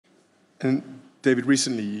And David,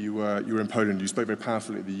 recently you were in Poland. You spoke very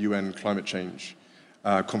powerfully at the UN climate change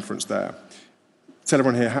conference there. Tell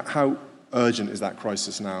everyone here, how urgent is that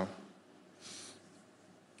crisis now?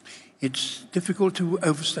 It's difficult to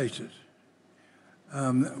overstate it.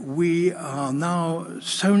 We are now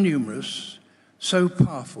so numerous, so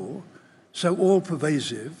powerful, so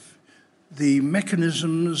all-pervasive. The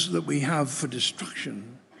mechanisms that we have for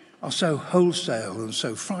destruction are so wholesale and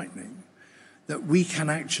so frightening that we can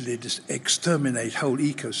actually exterminate whole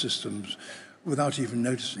ecosystems without even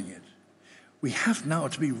noticing it. We have now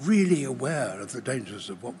to be really aware of the dangers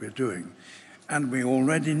of what we're doing. And we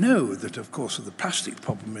already know that, of course, the plastic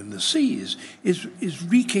problem in the seas is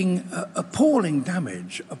wreaking appalling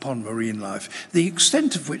damage upon marine life, the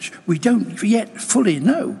extent of which we don't yet fully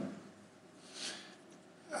know.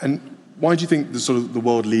 And why do you think the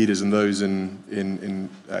world leaders and those in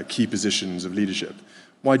key positions of leadership,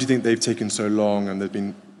 why do you think they've taken so long and there have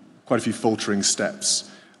been quite a few faltering steps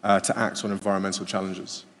to act on environmental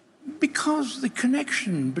challenges? Because the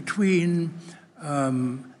connection between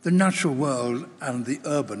the natural world and the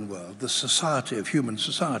urban world, the society of human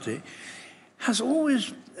society, has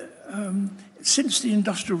always, since the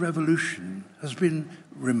Industrial Revolution, has been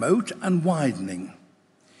remote and widening.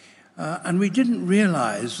 And we didn't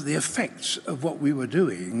realize the effects of what we were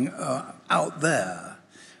doing out there.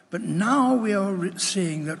 But now we are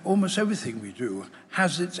seeing that almost everything we do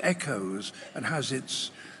has its echoes and has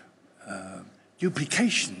its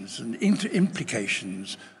duplications and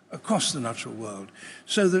implications across the natural world,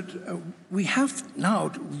 so that we have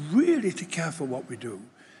now really to care for what we do,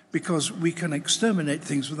 because we can exterminate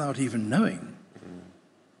things without even knowing.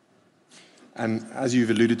 And as you've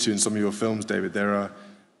alluded to in some of your films, David, there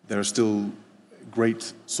are still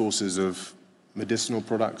great sources of medicinal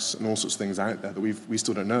products and all sorts of things out there that we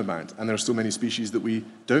still don't know about, and there are still many species that we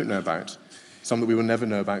don't know about. Some that we will never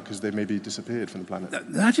know about because they've maybe disappeared from the planet.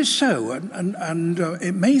 That is so, and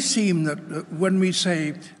it may seem that when we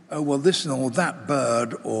say, oh, well, this or that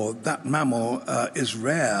bird or that mammal is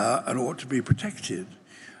rare and ought to be protected,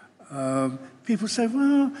 people say,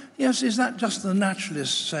 well, yes, is that just the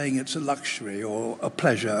naturalist saying it's a luxury or a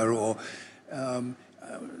pleasure, or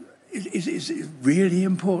is it really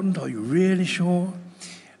important? Are you really sure?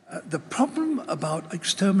 The problem about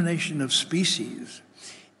extermination of species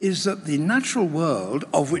is that the natural world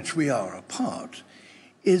of which we are a part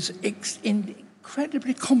is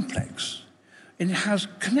incredibly complex. And it has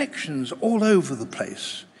connections all over the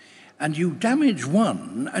place. And you damage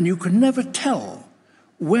one, and you can never tell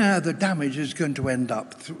where the damage is going to end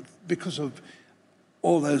up because of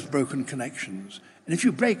all those broken connections. And if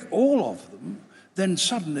you break all of them, then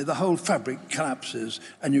suddenly the whole fabric collapses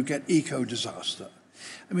and you get eco-disaster.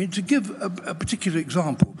 I mean, to give a particular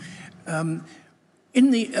example,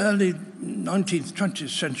 in the early 19th,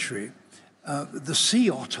 20th century, the sea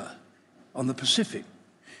otter on the Pacific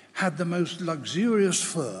had the most luxurious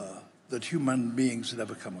fur that human beings had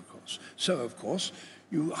ever come across. So, of course,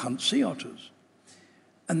 you hunt sea otters.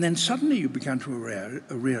 And then suddenly you began to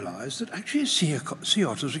realize that actually sea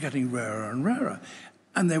otters are getting rarer and rarer,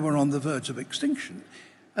 and they were on the verge of extinction.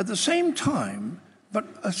 At the same time, but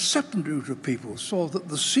a second group of people saw that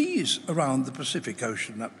the seas around the Pacific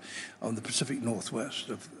Ocean, up on the Pacific Northwest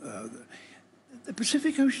of the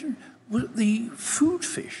Pacific Ocean, the food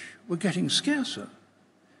fish were getting scarcer.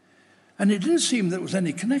 And it didn't seem there was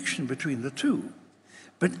any connection between the two.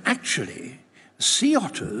 But actually, sea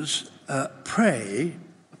otters prey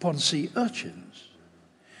upon sea urchins.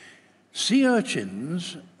 Sea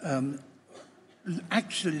urchins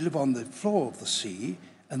actually live on the floor of the sea,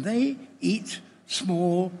 and they eat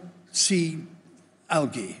small sea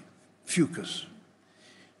algae, fucus.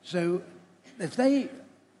 So if they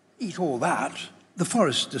eat all that, the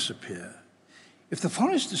forests disappear. If the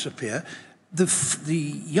forests disappear,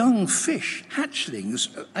 the young fish, hatchlings,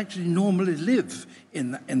 actually normally live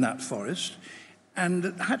in that forest, and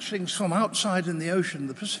hatchlings from outside in the ocean,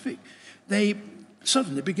 the Pacific, they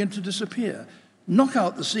suddenly begin to disappear, knock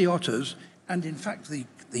out the sea otters, and in fact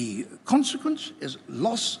the consequence is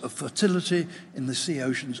loss of fertility in the sea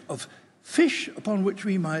oceans of fish upon which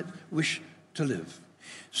we might wish to live.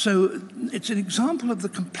 So it's an example of the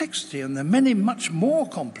complexity, and there are many much more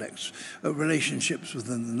complex relationships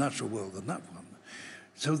within the natural world than that one.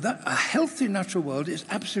 So that a healthy natural world is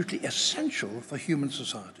absolutely essential for human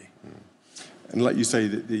society. And like you say,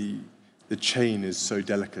 the chain is so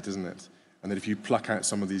delicate, isn't it? And that if you pluck out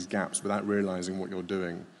some of these gaps without realizing what you're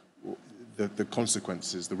doing, the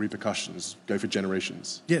consequences, the repercussions go for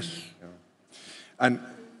generations. Yes. Yeah. And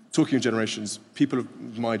talking of generations, people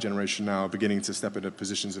of my generation now are beginning to step into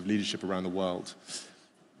positions of leadership around the world.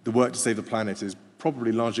 the work to save the planet is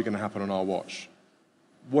probably largely going to happen on our watch.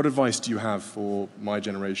 What advice do you have for my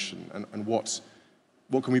generation, and what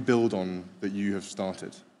can we build on that you have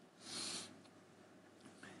started?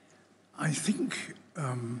 I think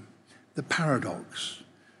the paradox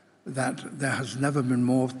that there has never been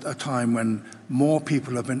a time when more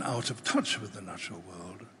people have been out of touch with the natural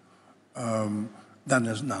world than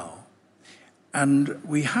is now. And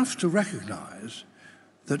we have to recognize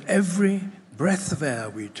that every breath of air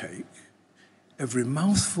we take, every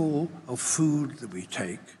mouthful of food that we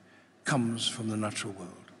take, comes from the natural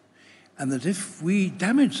world. And that if we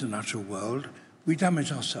damage the natural world, we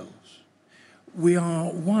damage ourselves. We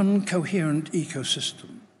are one coherent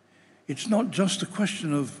ecosystem. It's not just a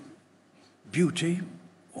question of beauty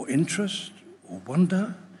or interest or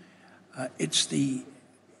wonder. It's the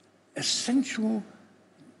essential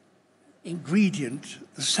ingredient,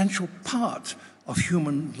 the essential part of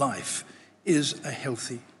human life is a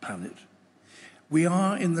healthy planet. We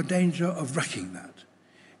are in the danger of wrecking that.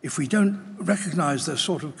 If we don't recognize the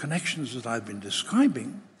sort of connections that I've been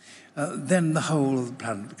describing, then the whole of the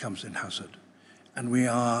planet becomes in hazard. And we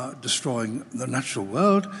are destroying the natural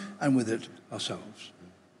world, and with it, ourselves.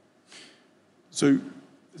 So,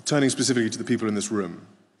 turning specifically to the people in this room,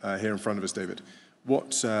 here in front of us, David, bear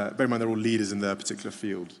in mind they're all leaders in their particular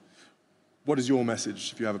field. What is your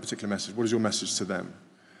message, if you have a particular message, what is your message to them?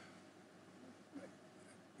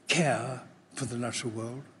 Care for the natural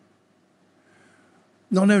world.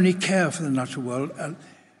 Not only care for the natural world,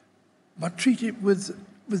 but treat it with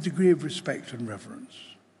a degree of respect and reverence.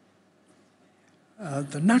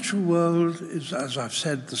 The natural world is, as I've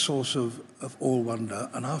said, the source of all wonder,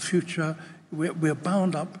 and our future, we're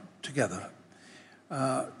bound up together.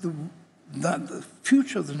 The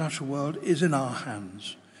future of the natural world is in our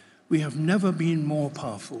hands. We have never been more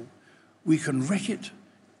powerful. We can wreck it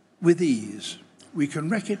with ease. We can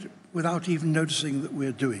wreck it without even noticing that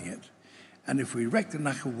we're doing it. And if we wreck the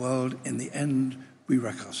natural world, in the end, we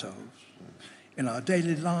wreck ourselves. In our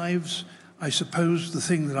daily lives, I suppose the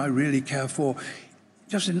thing that I really care for,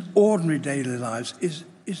 just in ordinary daily lives, is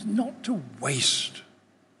not to waste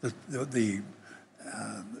the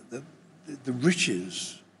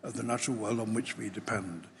riches of the natural world on which we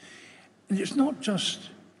depend. And it's not just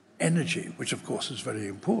energy, which of course is very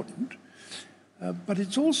important, but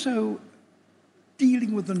it's also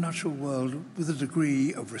dealing with the natural world with a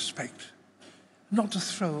degree of respect, not to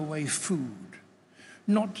throw away food,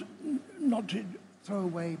 not to throw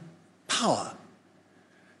away power,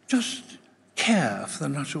 just care for the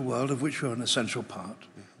natural world of which we're an essential part.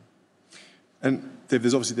 And Dave,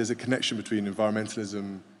 there's a connection between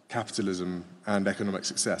environmentalism, capitalism, and economic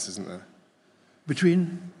success, isn't there?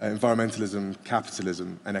 Between? Environmentalism,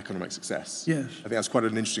 capitalism, and economic success. Yes. I think that's quite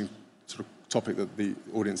an interesting sort of topic that the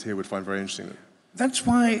audience here would find very interesting. That's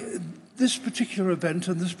why this particular event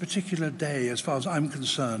and this particular day, as far as I'm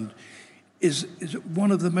concerned, is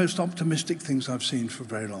one of the most optimistic things I've seen for a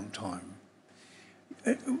very long time.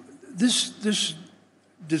 This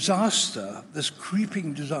disaster, this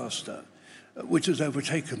creeping disaster, which has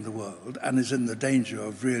overtaken the world and is in the danger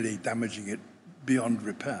of really damaging it beyond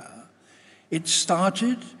repair, it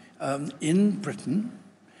started in Britain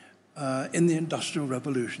in the Industrial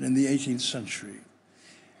Revolution in the 18th century.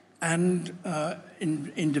 And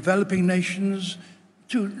in developing nations,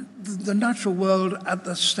 to the natural world at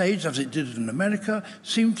the stage, as it did in America,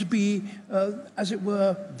 seemed to be, as it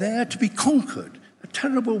were, there to be conquered. A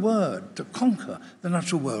terrible word, to conquer the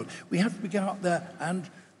natural world. We have to get out there and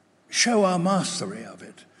show our mastery of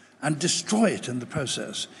it and destroy it in the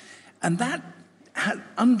process. And that had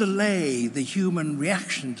underlay the human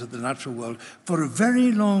reaction to the natural world for a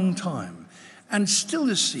very long time, and still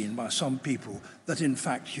is seen by some people that in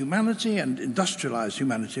fact humanity, and industrialized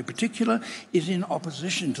humanity in particular, is in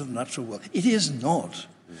opposition to the natural world. It is not.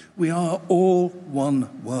 We are all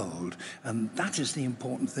one world, and that is the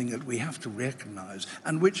important thing that we have to recognize,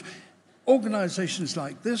 and which organizations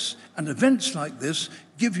like this and events like this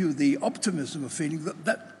give you the optimism of feeling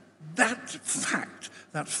that fact,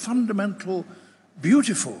 that fundamental,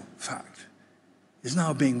 beautiful fact, is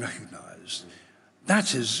now being recognized.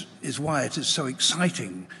 That is why it is so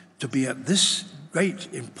exciting to be at this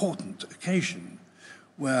great, important occasion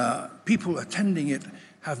where people attending it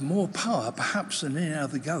have more power, perhaps, than any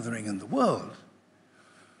other gathering in the world.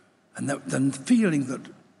 And then feeling that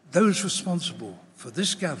those responsible for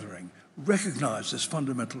this gathering recognize this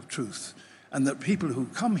fundamental truth, and that people who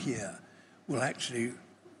come here will actually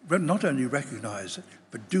not only recognize it,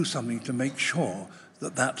 but do something to make sure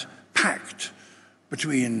that that pact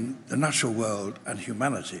between the natural world and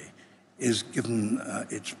humanity is given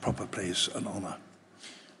its proper place and honor.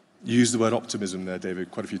 You used the word optimism there,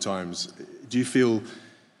 David, quite a few times. Do you feel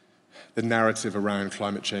the narrative around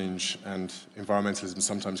climate change and environmentalism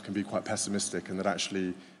sometimes can be quite pessimistic, and that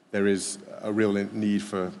actually there is a real need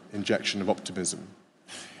for injection of optimism?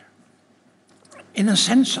 In a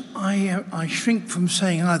sense, I shrink from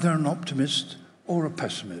saying either an optimist or a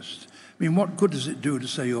pessimist. I mean, what good does it do to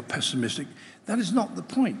say you're pessimistic? That is not the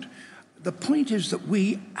point. The point is that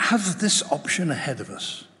we have this option ahead of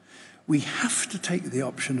us. We have to take the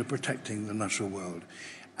option of protecting the natural world.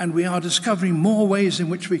 And we are discovering more ways in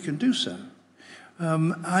which we can do so.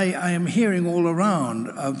 I am hearing all around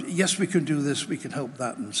of, yes, we can do this, we can help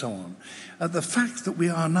that, and so on. The fact that we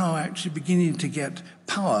are now actually beginning to get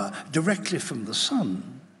power directly from the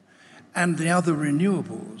sun and the other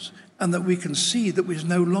renewables, and that we can see that there's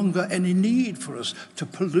no longer any need for us to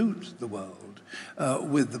pollute the world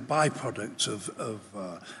with the byproducts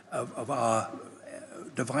of our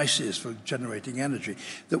devices for generating energy,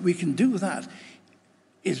 that we can do that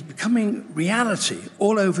is becoming reality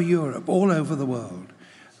all over Europe, all over the world.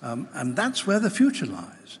 And that's where the future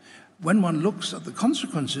lies. When one looks at the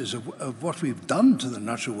consequences of what we've done to the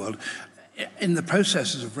natural world in the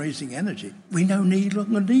processes of raising energy, we no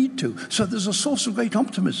longer need to. So there's a source of great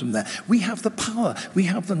optimism there. We have the power, we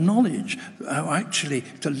have the knowledge actually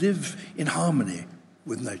to live in harmony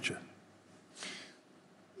with nature.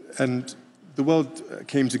 And the world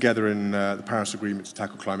came together in the Paris Agreement to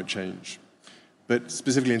tackle climate change. But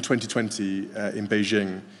specifically in 2020 in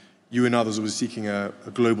Beijing, you and others were seeking a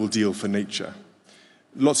global deal for nature.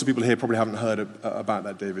 Lots of people here probably haven't heard about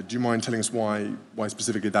that, David. Do you mind telling us why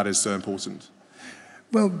specifically that is so important?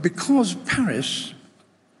 Well, because Paris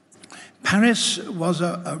was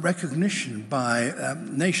a recognition by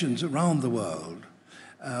nations around the world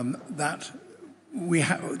that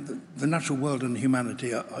the natural world and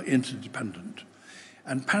humanity are interdependent.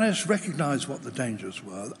 And Paris recognized what the dangers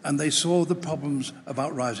were, and they saw the problems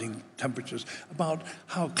about rising temperatures, about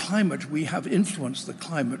how we have influenced the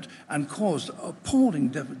climate and caused appalling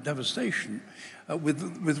devastation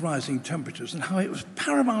with rising temperatures, and how it was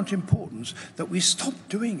paramount importance that we stop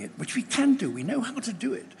doing it, which we can do. We know how to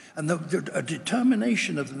do it, and a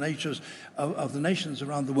determination of the nations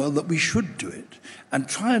around the world that we should do it, and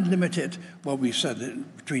try and limit it. Well, we said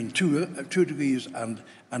between 2 degrees and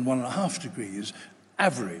 1.5 degrees.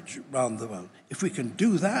 Average around the world. If we can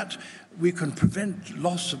do that, we can prevent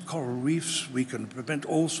loss of coral reefs, we can prevent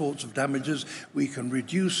all sorts of damages, we can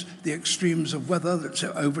reduce the extremes of weather that's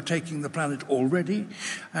overtaking the planet already,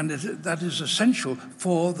 and that is essential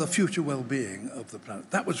for the future well-being of the planet.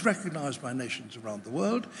 That was recognized by nations around the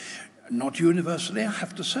world, not universally, I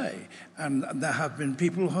have to say, and there have been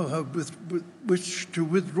people who have wished to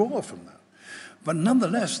withdraw from that. But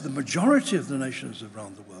nonetheless, the majority of the nations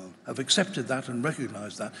around the world have accepted that and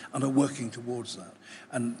recognized that and are working towards that.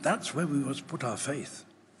 And that's where we must put our faith.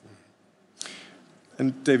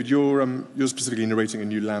 And David, you're specifically narrating a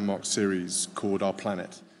new landmark series called Our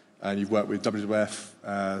Planet. And you've worked with WWF,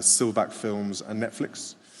 Silverback Films and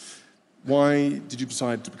Netflix. Why did you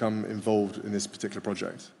decide to become involved in this particular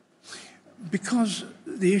project? Because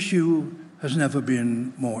the issue has never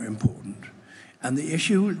been more important. And the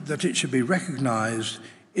issue that it should be recognized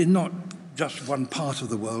in not just one part of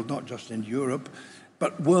the world, not just in Europe,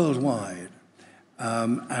 but worldwide.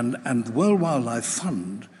 And the World Wildlife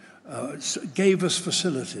Fund gave us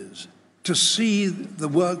facilities to see the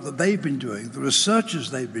work that they've been doing, the researches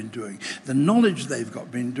they've been doing, the knowledge they've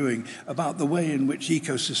been doing about the way in which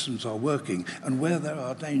ecosystems are working and where there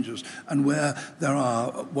are dangers and where there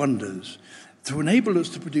are wonders, to enable us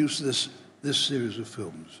to produce this series of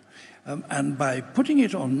films. And by putting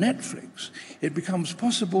it on Netflix, it becomes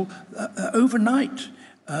possible overnight.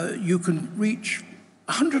 You can reach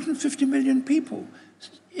 150 million people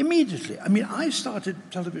immediately. I mean, I started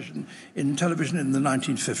television in the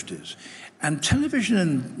 1950s, and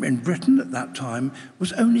television in Britain at that time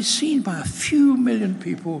was only seen by a few million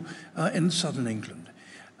people in southern England.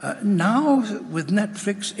 Now, with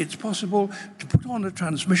Netflix, it's possible to put on a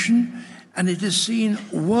transmission, and it is seen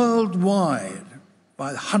worldwide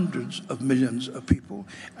by hundreds of millions of people,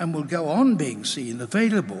 and will go on being seen,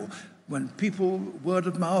 available, when people, word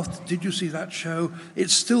of mouth, did you see that show?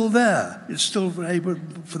 It's still there. It's still able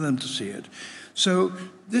for them to see it. So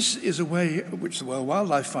this is a way which the World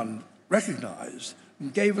Wildlife Fund recognized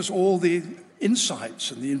and gave us all the insights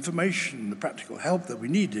and the information, the practical help that we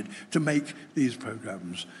needed to make these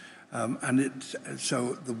programs.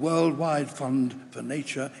 So the Worldwide Fund for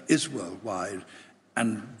Nature is worldwide,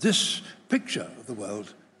 and this picture of the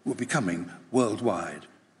world will be coming worldwide,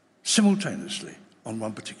 simultaneously on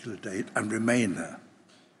one particular date, and remain there.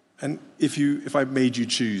 And if I made you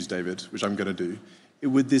choose, David, which I'm going to do,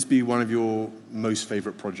 would this be one of your most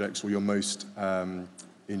favorite projects or your most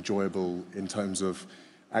enjoyable in terms of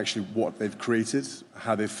actually what they've created,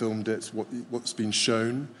 how they've filmed it, what's been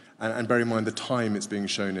shown, and bear in mind the time it's being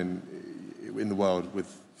shown in the world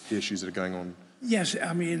with the issues that are going on? Yes,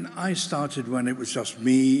 I mean, I started when it was just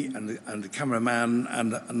me and the cameraman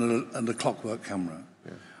and the clockwork camera.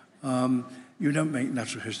 Yeah. You don't make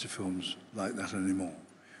natural history films like that anymore.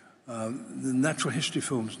 The natural history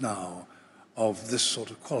films now of this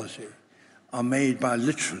sort of quality are made by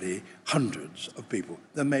literally hundreds of people.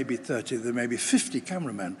 There may be 30, there may be 50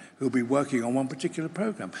 cameramen who'll be working on one particular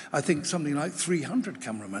program. I think something like 300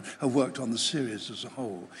 cameramen have worked on the series as a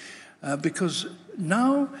whole. Because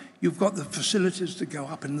now you've got the facilities to go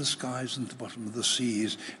up in the skies and to the bottom of the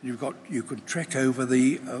seas. You can trek over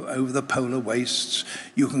the polar wastes.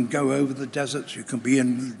 You can go over the deserts. You can be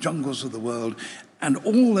in the jungles of the world. And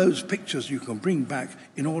all those pictures you can bring back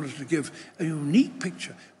in order to give a unique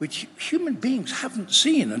picture which human beings haven't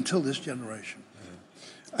seen until this generation.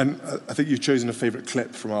 And I think you've chosen a favourite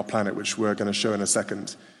clip from our planet, which we're going to show in a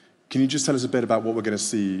second. Can you just tell us a bit about what we're going to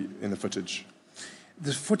see in the footage?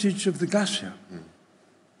 The footage of the glacier.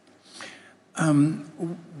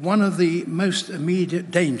 One of the most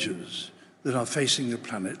immediate dangers that are facing the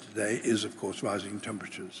planet today is, of course, rising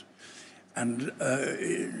temperatures. And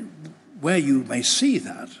where you may see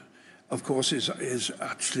that, of course, is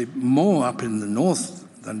actually more up in the north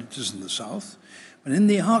than it is in the south. But in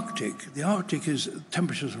the Arctic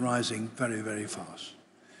temperatures are rising very, very fast.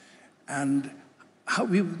 And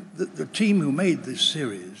the team who made this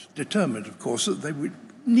series determined, of course, that they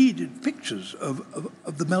needed pictures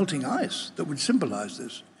of the melting ice that would symbolize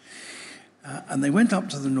this. And they went up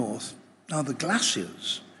to the north. Now, the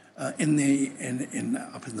glaciers up in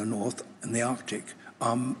the north, in the Arctic,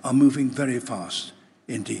 are moving very fast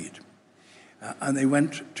indeed. And they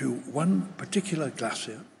went to one particular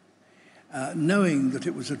glacier, knowing that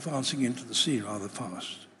it was advancing into the sea rather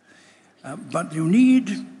fast. But you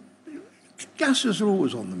need, glaciers are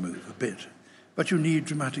always on the move a bit, but you need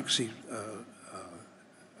dramatic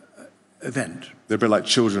event. They're a bit like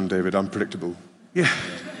children, David, unpredictable. Yeah,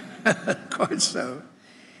 quite so.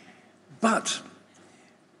 But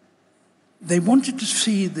they wanted to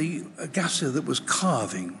see the glacier that was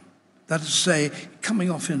calving, that is to say,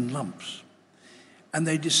 coming off in lumps. And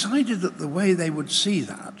they decided that the way they would see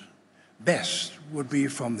that best would be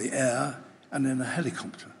from the air and in a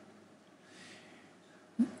helicopter.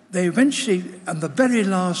 They eventually, on the very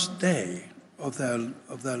last day of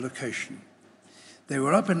their location, they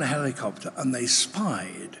were up in a helicopter and they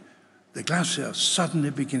spied the glacier suddenly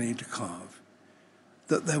beginning to calve.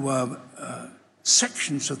 That there were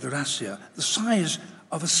sections of the glacier the size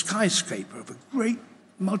of a skyscraper, of a great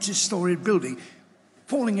multi-storied building,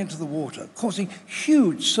 falling into the water, causing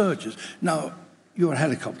huge surges. Now, you're a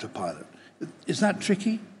helicopter pilot. Is that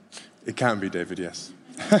tricky? It can be, David, yes.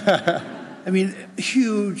 I mean,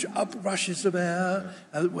 huge uprushes of air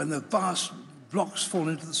when the vast blocks fall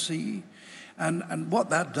into the sea. And what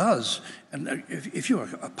that does, and if you're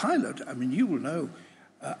a pilot, I mean, you will know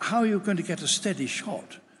how you're going to get a steady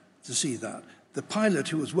shot to see that. The pilot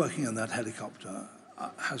who was working on that helicopter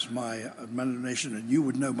has my admiration, and you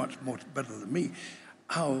would know much more better than me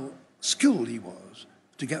how skilled he was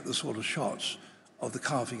to get the sort of shots of the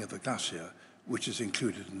carving of the glacier, which is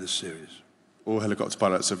included in this series. All helicopter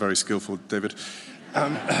pilots are very skillful, David.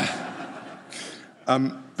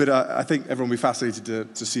 But I think everyone will be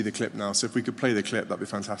fascinated to see the clip now. So if we could play the clip, that'd be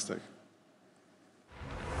fantastic.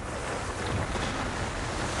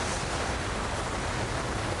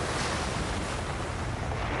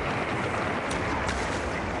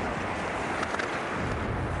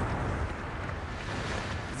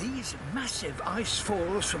 These massive ice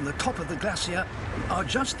falls from the top of the glacier are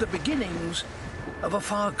just the beginnings of a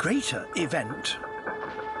far greater event.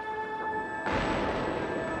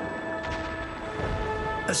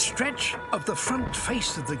 A stretch of the front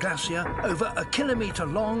face of the glacier, over 1 kilometre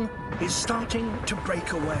long, is starting to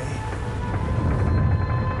break away.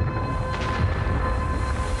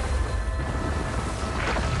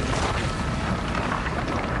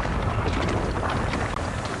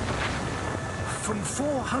 From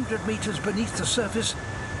 400 metres beneath the surface,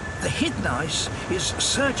 the hidden ice is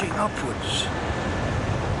surging upwards.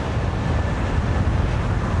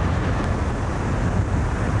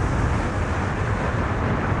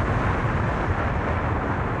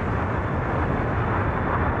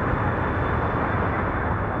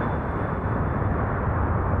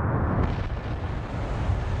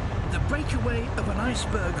 Breakaway of an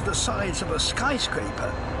iceberg the size of a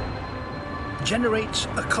skyscraper generates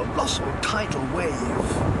a colossal tidal wave.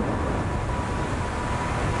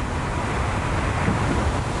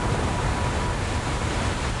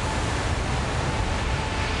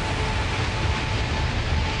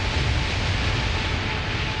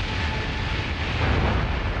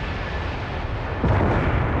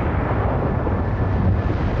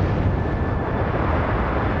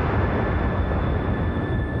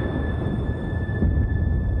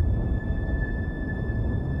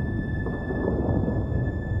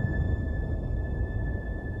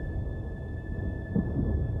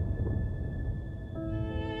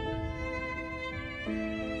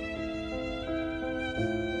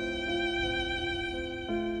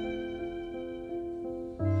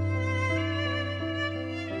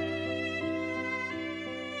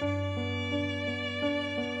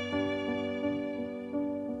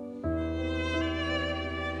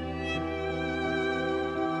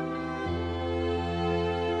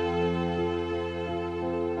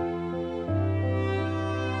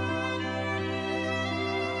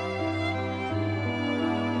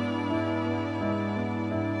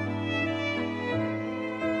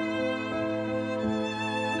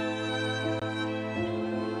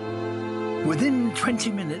 Within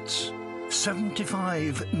 20 minutes,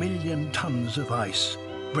 75 million tons of ice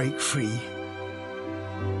break free.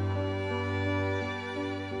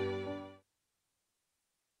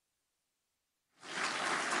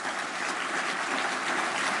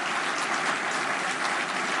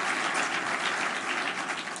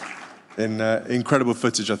 Incredible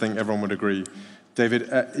footage, I think everyone would agree. David,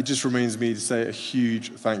 it just remains me to say a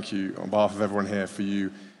huge thank you on behalf of everyone here for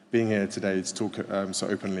you being here today to talk so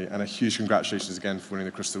openly, and a huge congratulations again for winning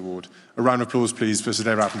the Crystal Award. A round of applause, please, for Sir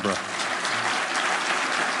David Attenborough.